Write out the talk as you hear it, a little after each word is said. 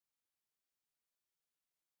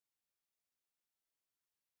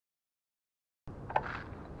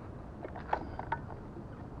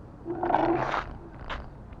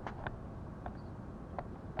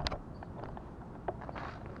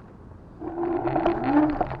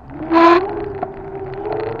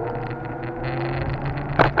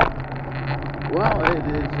Well, it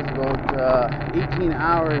is about 18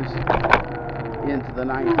 hours into the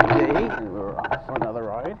 9th day, and we're off for another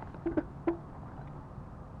ride.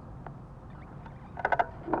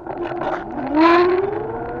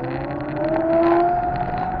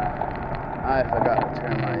 I forgot to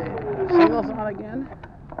turn my signals on again,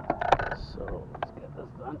 so let's get this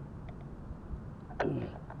done.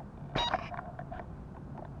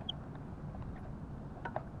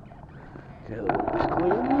 Okay, the water's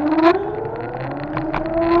clear.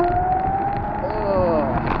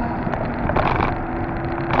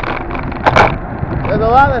 There's a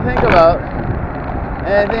lot to think about,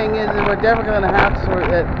 and the thing is that we're definitely going to have to sort of,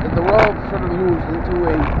 that the world sort of moves into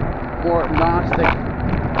a more Gnostic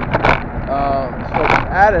sort of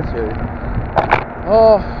attitude.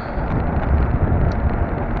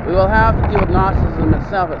 We will have to deal with Gnosticism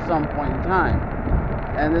itself at some point in time,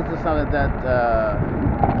 and this is something that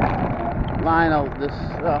Lionel,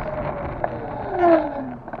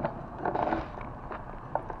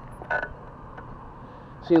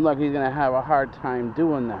 seems like he's going to have a hard time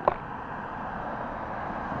doing that.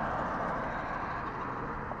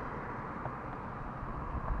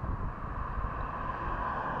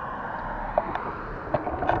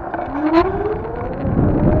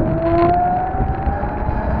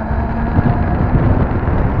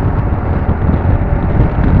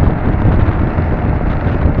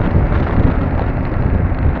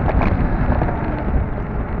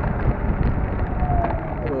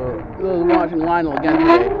 Watching Lionel again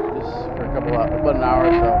today, just for about an hour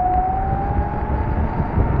or so.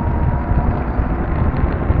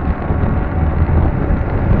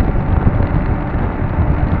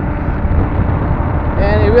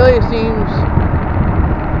 And it really seems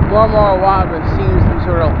more and more water seems to be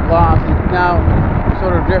sort of lost. It's now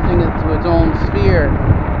sort of drifting into its own sphere.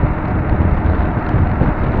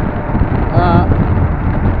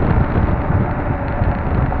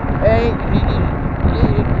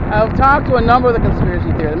 I've talked to a number of the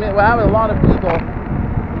conspiracy theorists. I mean, we're having a lot of people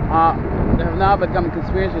that have now become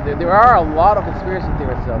conspiracy theorists. There are a lot of conspiracy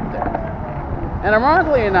theorists out there. And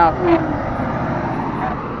ironically enough,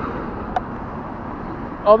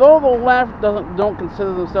 although the left don't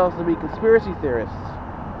consider themselves to be conspiracy theorists,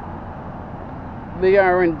 they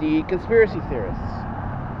are indeed conspiracy theorists.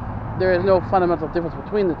 There is no fundamental difference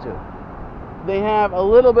between the two. They have a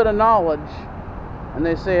little bit of knowledge, and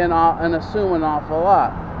they say and assume an awful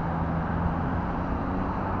lot.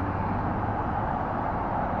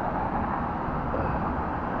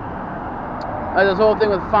 This whole thing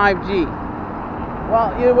with 5G.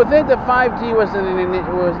 Well, you would think that 5G was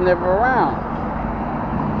never around.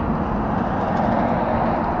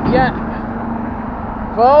 Yet,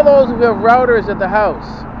 for all those who have routers at the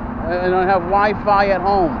house and don't have Wi-Fi at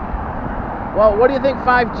home, well, what do you think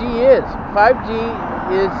 5G is? 5G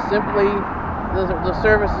is simply the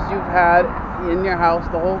services you've had in your house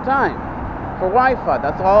the whole time for Wi-Fi.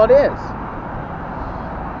 That's all it is.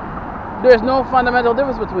 There's no fundamental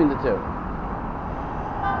difference between the two.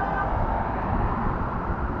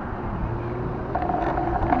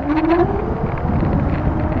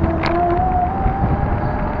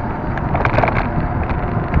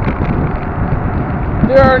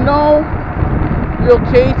 There are no real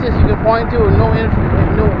cases you can point to, and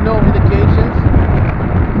no indications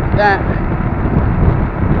that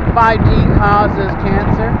 5G causes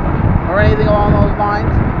cancer or anything along those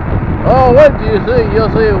lines. Oh, what do you see?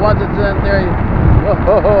 You'll see once it's in there.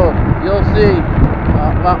 You'll see.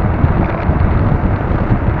 Well,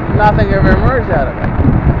 nothing ever emerged out of it.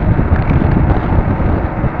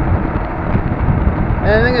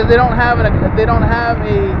 And the thing is, they don't have a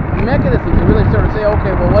mechanism to really sort of say,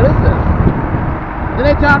 okay, well, what is this? Then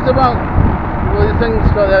they talked about these things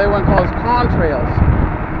that everyone calls contrails,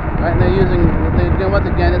 right? And they're using, once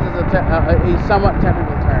again, this is a somewhat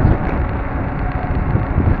technical term.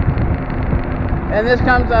 And this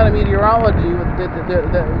comes out of meteorology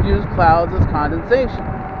that views clouds as condensation.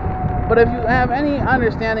 But if you have any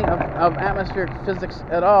understanding of atmospheric physics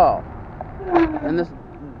at all, and this,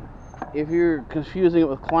 if you're confusing it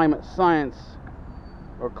with climate science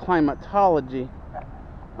or climatology,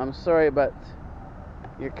 I'm sorry, but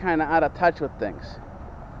you're kind of out of touch with things.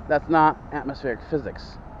 That's not atmospheric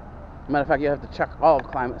physics. Matter of fact, you have to chuck all of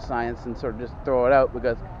climate science and sort of just throw it out,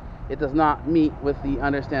 because it does not meet with the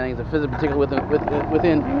understandings of physics, particularly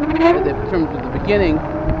within in terms of the beginning,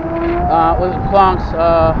 with Planck's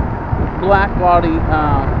black body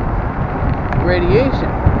radiation.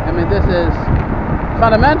 I mean, this is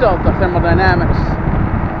fundamental to thermodynamics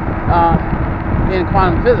in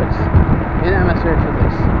quantum physics, in atmospheric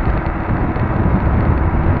physics.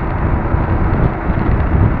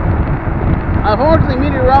 Unfortunately,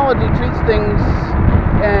 meteorology treats things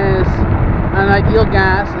as an ideal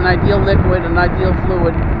gas, an ideal liquid, an ideal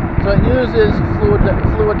fluid, so it uses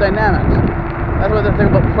fluid dynamics. That's why they think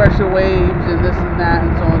about pressure waves and this and that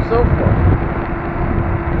and so on and so forth.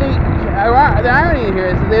 The irony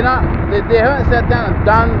here is that they haven't sat down and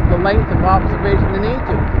done the length of observation they need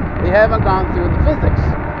to. They haven't gone through the physics.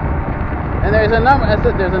 And there's a number, as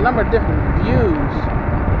I said, there's a number of different views.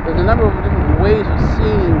 There's a number of different ways of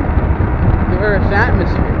seeing the Earth's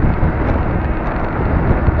atmosphere.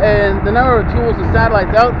 And the number of tools and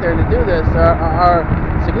satellites out there to do this are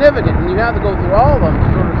significant, and you have to go through all of them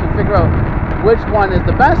in order to figure out which one is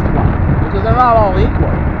the best one, because they're not all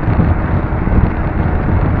equal.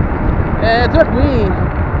 And it took me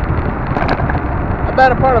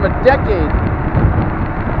about a part of a decade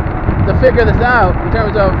to figure this out in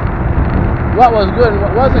terms of what was good and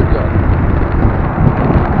what wasn't good.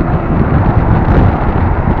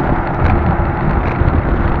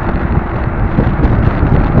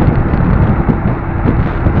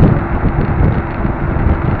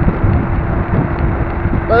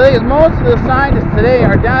 But the thing is, most of the scientists today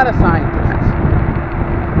are data scientists,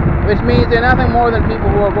 which means they're nothing more than people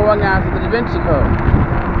who are going after the Da Vinci Code.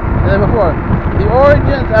 As I said before, the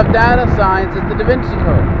origins of data science is the Da Vinci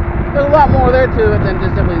Code. There's a lot more there to it than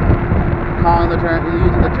just simply using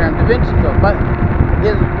the term Da Vinci Code, but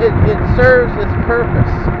it serves its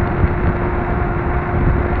purpose.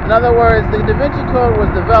 In other words, the Da Vinci Code was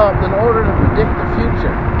developed in order to predict the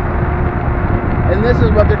future. And this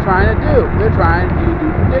is what they're trying to do. They're trying to do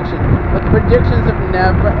predictions. But the predictions have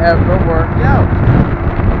never, ever worked out.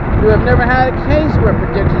 You have never had a case where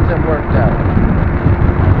predictions have worked out.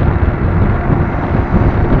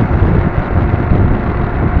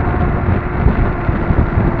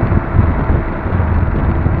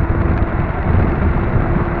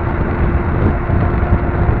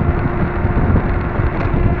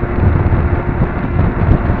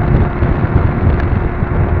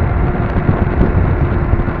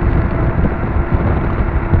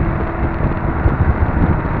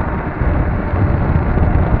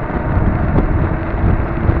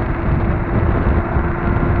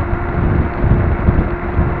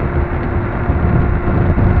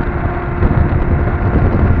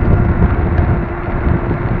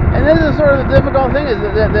 The difficult thing is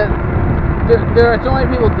that there are so many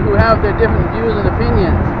people who have their different views and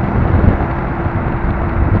opinions,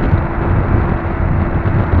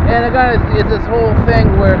 and again, it's this whole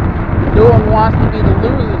thing where no one wants to be the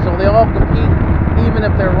loser, so they all compete even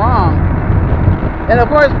if they're wrong. And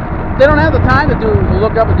of course, they don't have the time to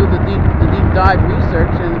look up and do the deep dive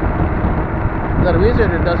research and that a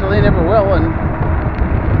researcher does, so they never will, and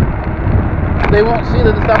they won't see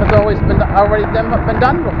that the stuff has already been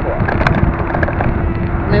done before.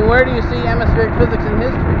 I mean, where do you see atmospheric physics in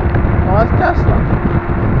history? Well, that's Tesla.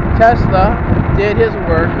 Tesla did his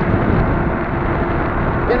work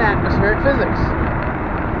in atmospheric physics.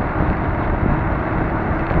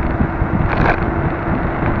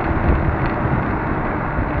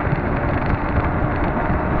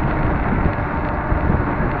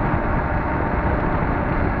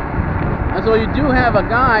 And so you do have a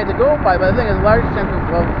guide to go by, but the thing is, a large chunk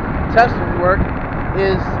of Tesla's work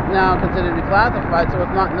is now considered declassified, so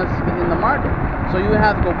it's not necessarily in the market. So you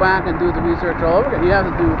have to go back and do the research all over again. You have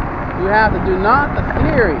to do not the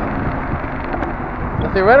theory, the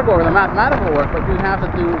theoretical or the mathematical work, but you have to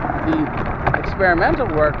do the experimental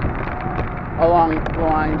work along the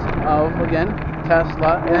lines of, again,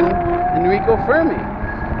 Tesla and Enrico Fermi.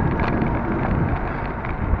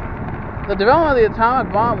 The development of the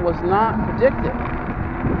atomic bomb was not predicted.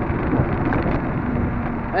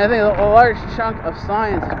 And I think a large chunk of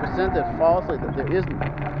science is presented falsely, that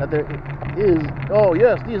there is, oh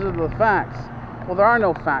yes, these are the facts. Well, there are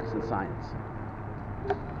no facts in science.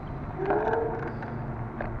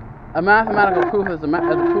 A mathematical proof is a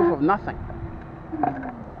proof of nothing.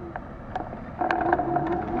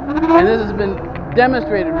 And this has been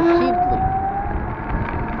demonstrated repeatedly,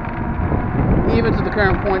 even to the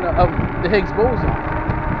current point of the Higgs boson.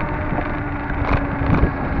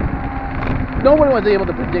 Nobody was able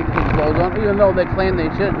to predict the Higgs boson, even though they claimed they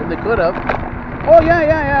could have. Oh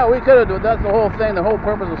yeah, we could have. That's the whole thing. The whole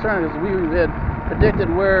purpose of CERN is we had predicted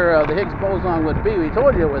where the Higgs boson would be. We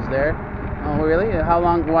told you it was there. Oh really? How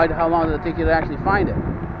long did it take you to actually find it?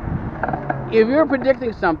 If you're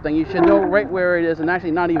predicting something, you should know right where it is, and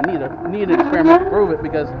actually not even need an experiment to prove it,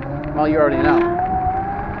 because, well, you already know.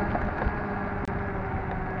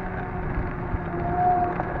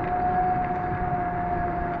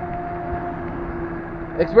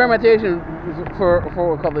 Experimentation for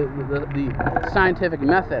what we call the scientific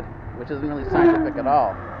method, which isn't really scientific at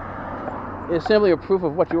all, is simply a proof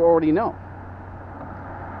of what you already know.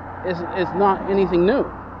 It's not anything new.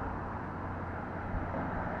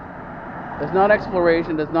 It's not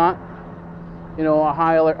exploration. It's not, a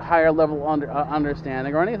higher level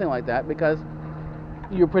understanding or anything like that, because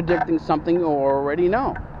you're predicting something you already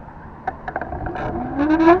know.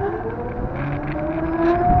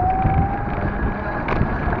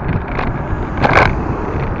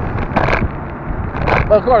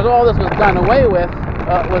 But of course, all this was done away with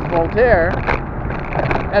Voltaire.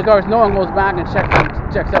 And of course, no one goes back and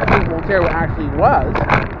checks out who Voltaire actually was.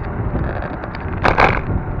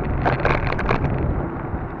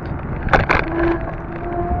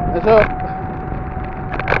 And so,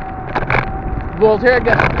 Voltaire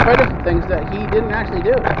gets credit for things that he didn't actually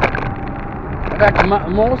do. In fact,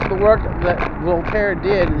 most of the work that Voltaire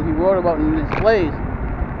did, and he wrote about in his plays,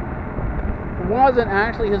 wasn't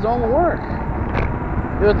actually his own work.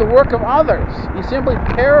 It was the work of others. He simply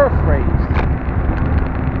paraphrased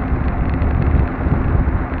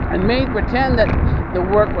and made pretend that the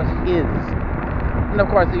work was his. And of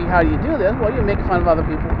course, how do you do this? Well, you make fun of other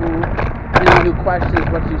people who questions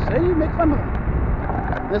what you say. You make fun of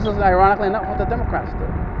them. This is ironically enough what the Democrats do.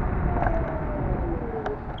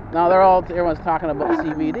 Now everyone's talking about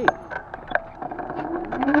CBD.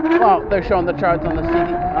 Well, they're showing the charts on the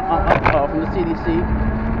from the CDC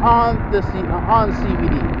on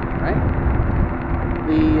CBD, right?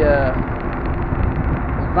 The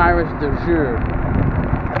virus du jour.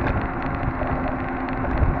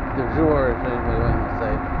 Du jour, is what you want to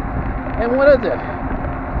say. And what is it?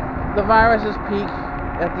 The viruses peak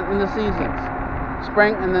in the seasons,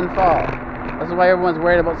 spring and then fall. That's why everyone's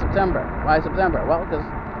worried about September. Why September? Well, because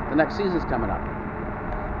the next season's coming up.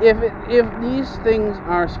 If these things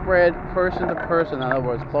are spread person to person, in other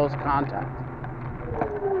words, close contact,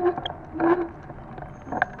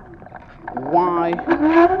 why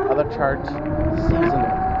are the charts seasonal?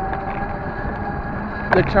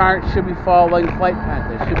 The chart should be following flight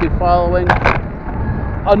patterns. It should be following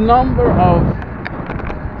a number of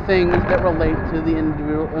things that relate to the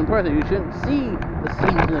individual in person. You shouldn't see the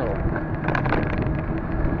seasonal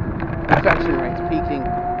infection rates peaking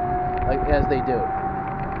as they do.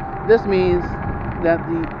 This means that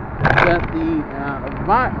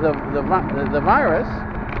the virus,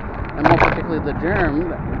 and more particularly the germ,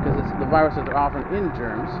 because the viruses are often in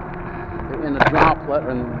germs, they're in a droplet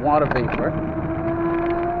or in water vapor,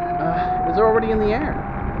 is already in the air.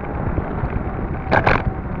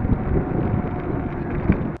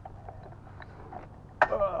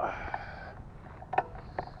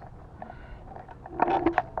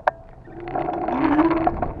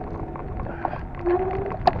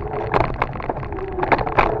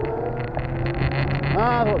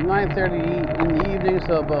 9:30 in the evening,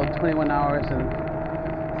 so about 21 hours and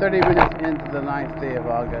 30 minutes into the 9th day of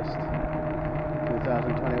August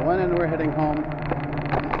 2021, and we're heading home.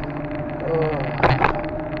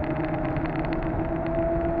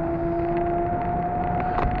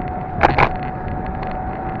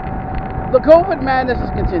 The COVID madness is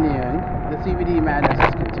continuing. The CBD madness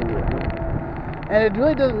is continuing. And it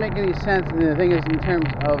really doesn't make any sense, and the thing is, in terms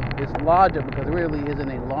of its logic, because it really isn't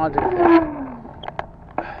a logic thing.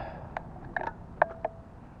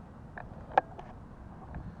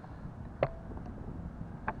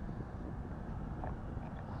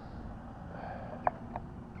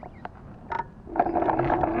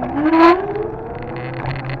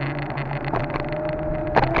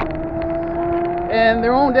 And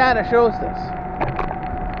their own data shows this.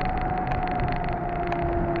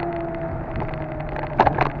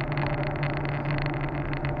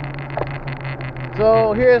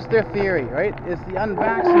 So here's their theory, right? It's the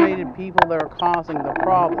unvaccinated people that are causing the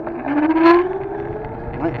problem.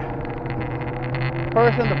 Right?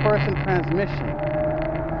 Person-to-person transmission.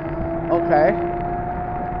 Okay.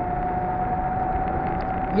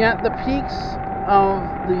 Yet the peaks of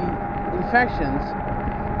the infections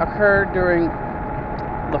occur during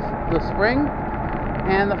the spring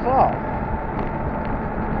and the fall.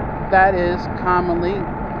 That is commonly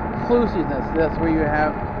flu season. That's where you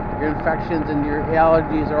have your infections and your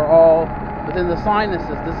allergies are all within the sinuses.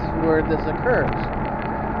 This is where this occurs,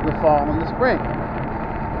 the fall and the spring.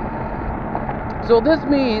 So this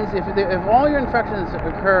means if all your infections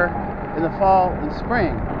occur in the fall and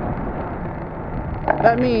spring,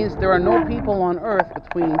 that means there are no people on Earth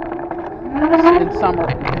between in summer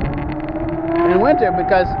and winter,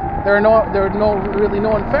 because there are really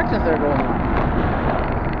no infections that are going on.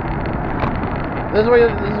 This is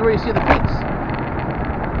where you see the peaks.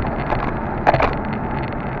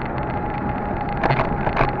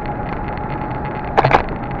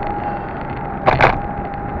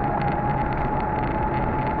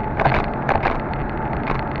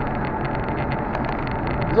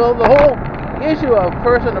 So the whole issue of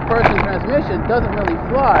person-to-person transmission doesn't really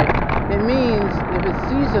fly. It means if it's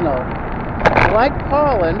seasonal, like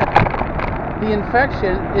pollen, the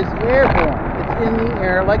infection is airborne. It's in the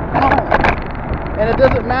air like pollen. And it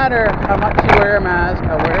doesn't matter how much you wear a mask,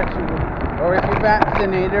 or if you're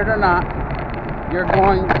vaccinated or not, you're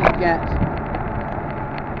going to get,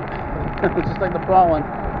 just like the pollen,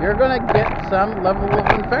 you're going to get some level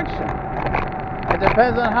of infection. It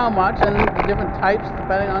depends on how much and the different types,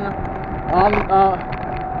 depending on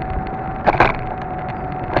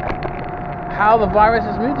how the virus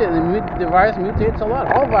is mutated. The virus mutates a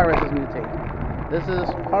lot. All viruses mutate. This is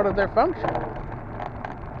part of their function.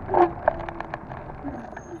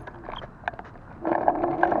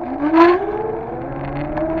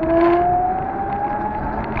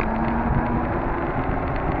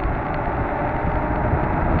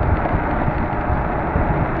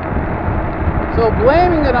 So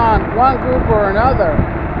blaming it on one group or another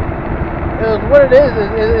is what it is.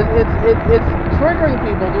 It's triggering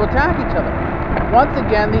people to attack each other. Once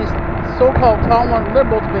again, these so-called tolerant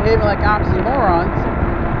liberals behaving like oxymorons,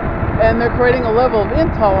 and they're creating a level of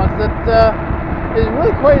intolerance that is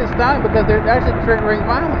really quite astounding because they're actually triggering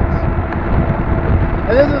violence.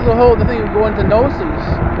 And this is the thing we go into Gnosis,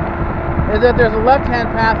 is that there's a left-hand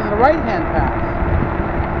path and a right-hand path.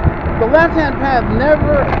 The left-hand path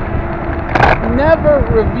never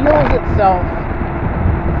reveals itself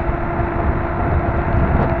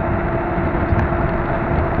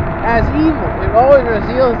as evil. It always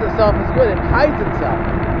reveals itself as good. It hides itself.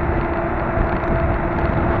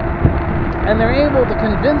 And they're able to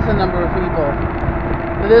convince a number of people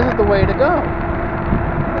that this is the way to go.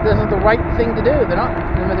 That this is the right thing to do. They're not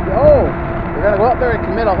going to be, we're going to go out there and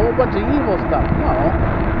commit a whole bunch of evil stuff. No.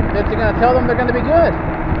 They're going to tell them they're going to be good.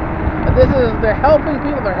 But they're helping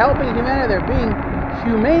people, they're helping humanity, they're being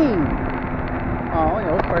humane.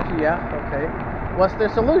 Of course, yeah, okay. What's their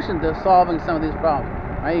solution to solving some of these problems?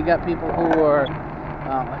 Right, you got people who are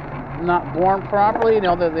not born properly,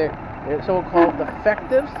 they're so-called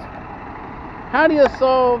defectives. How do you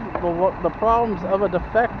solve the problems of a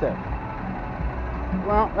defective?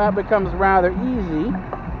 Well, that becomes rather easy.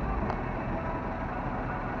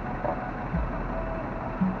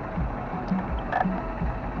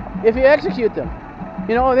 If you execute them.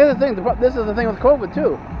 This is the thing with COVID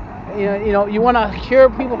too. You want to cure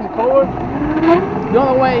people from COVID? The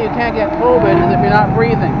only way you can't get COVID is if you're not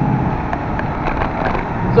breathing.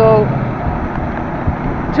 So,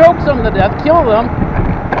 choke them to death, kill them.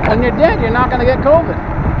 When you're dead, you're not going to get COVID.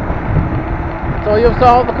 So you'll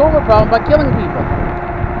solve the COVID problem by killing people.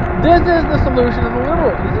 This is the solution of the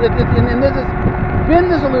liberals. And this has been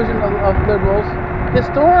the solution of liberals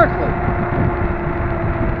historically.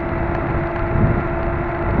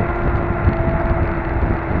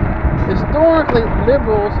 Historically,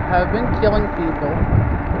 liberals have been killing people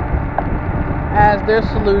as their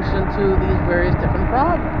solution to these various different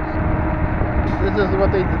problems. This is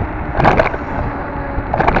what they do.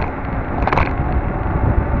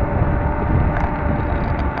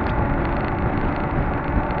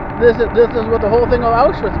 This is what the whole thing of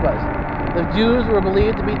Auschwitz was. The Jews were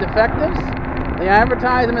believed to be defectives. They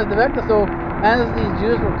advertised them as defectives, so as these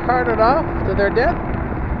Jews were carted off to their death,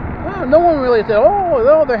 no one really said,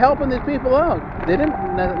 they're helping these people out. They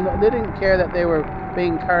didn't care that they were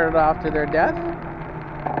being carted off to their death.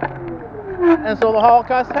 And so the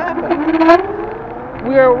Holocaust happened.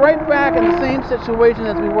 We are right back in the same situation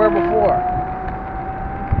as we were before.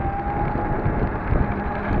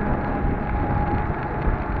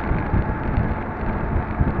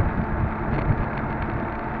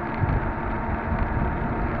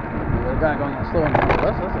 We're kind of going slow and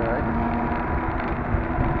slow. That's all right.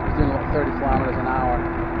 Doing about 30 kilometers an hour.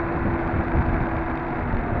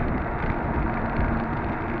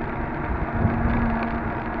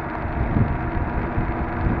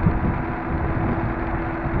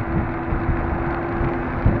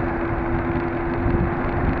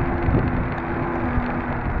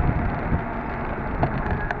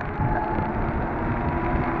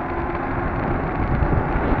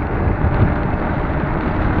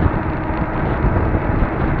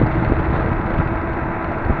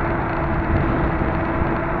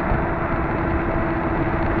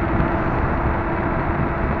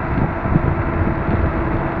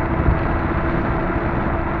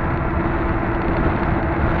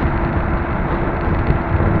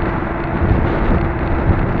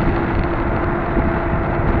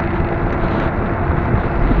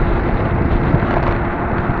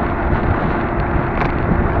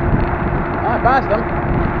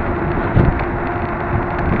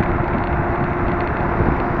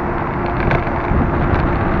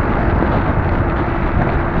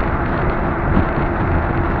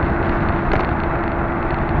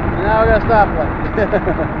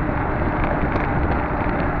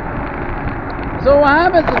 So what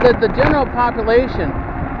happens is that the general population,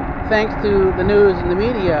 thanks to the news and the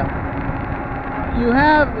media, you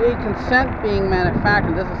have a consent being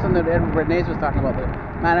manufactured. This is something that Edward Bernays was talking about, the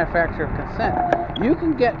manufacture of consent. You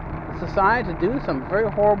can get society to do some very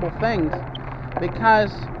horrible things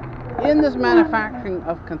because in this manufacturing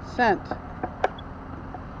of consent,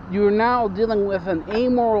 you're now dealing with an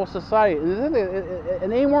amoral society.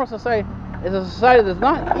 An amoral society is a society that's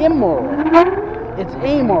not immoral. It's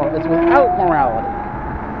amoral. It's without morality.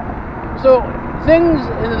 So things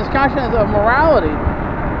in the discussions of morality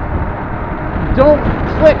don't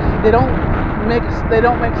click. They don't make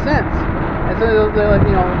sense. And so, like,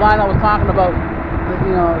 Lionel was talking about,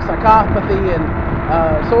 psychopathy and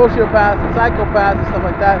sociopaths and psychopaths and stuff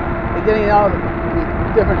like that. They're getting all the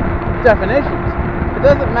different definitions. It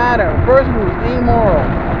doesn't matter. A person who's amoral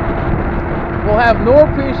will have no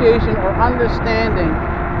appreciation or understanding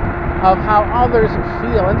of how others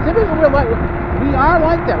feel. And typically we are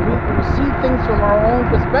like that. We see things from our own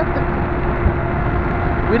perspective.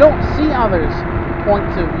 We don't see others'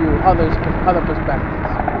 points of view, other perspectives.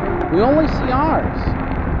 We only see ours.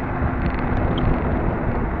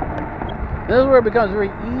 This is where it becomes very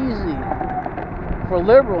easy for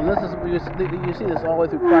liberal, and this is you see this all the way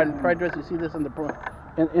through Pride and Prejudice. You see this in the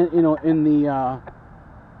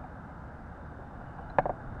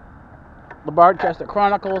Barchester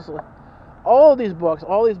Chronicles. All these books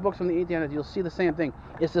from the 1800s, you'll see the same thing.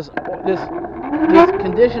 It's this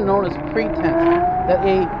condition known as pretense, that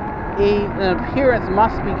an appearance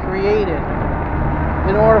must be created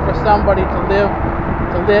in order for somebody to live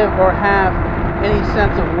or have any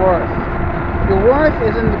sense of worth. Your worth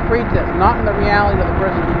is in the pretense, not in the reality of the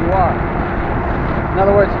person who you are. In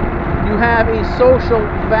other words, you have a social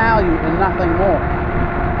value and nothing more.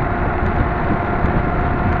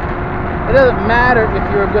 It doesn't matter if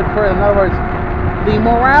you're a good person. In other words, the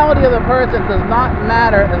morality of the person does not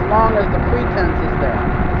matter as long as the pretense is there.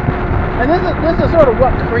 And this is sort of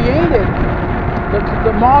what created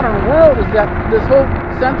the modern world, is that this whole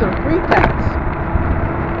sense of pretense.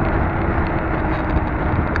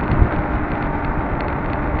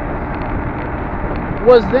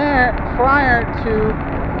 Was there prior to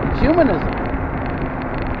humanism.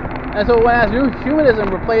 And so as humanism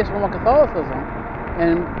replaced Roman Catholicism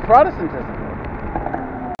and Protestantism,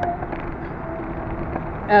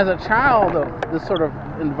 as a child of this sort of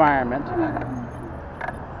environment,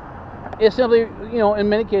 it simply, in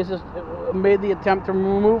many cases, made the attempt to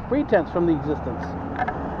remove pretense from the existence.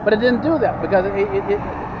 But it didn't do that, because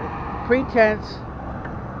pretense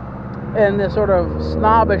and this sort of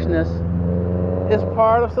snobbishness is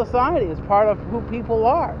part of society. It's part of who people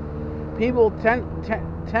are. People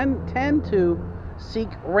tend to seek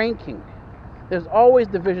ranking. There's always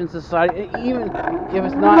division in society, even if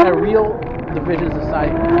it's not a real division in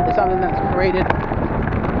society. It's something that's created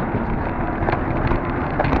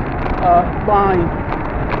by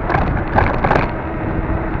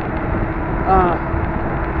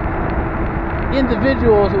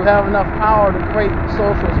individuals who have enough power to create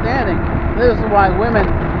social standing. This is why women,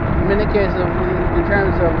 in many cases, in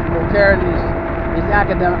terms of Voltaire and these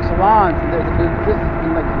academic salons, this has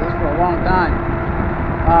been like this for a long time.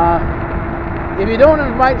 If you don't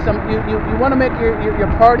invite you want to make your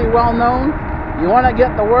party well known, you want to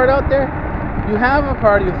get the word out there, you have a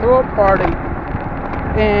party, you throw a party,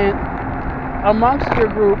 and amongst your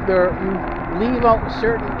group there, leave out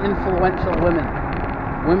certain influential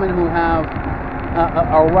women who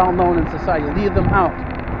are well known in society. Leave them out.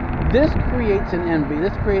 This creates an envy.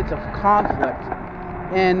 This creates a conflict,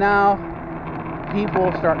 and now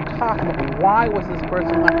people start talking about why was this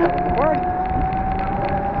person left out of the party.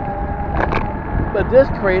 But this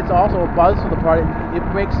creates also a buzz for the party. It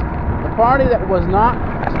makes the party that was not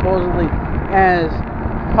supposedly as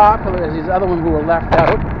popular as these other ones who were left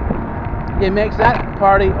out, it makes that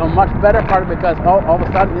party a much better party, because all of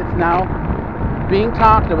a sudden it's now being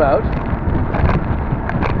talked about.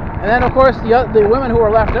 And then, of course, the women who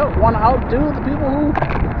are left out want to outdo the people who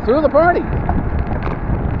threw the party.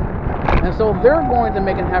 And so they're going to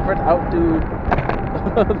make an effort to outdo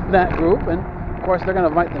that group. And, of course, they're going to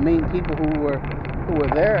invite the main people who were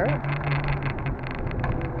there.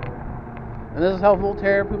 And this is how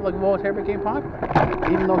people like Voltaire became popular.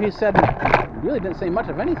 Even though he said he really didn't say much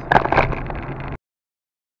of anything.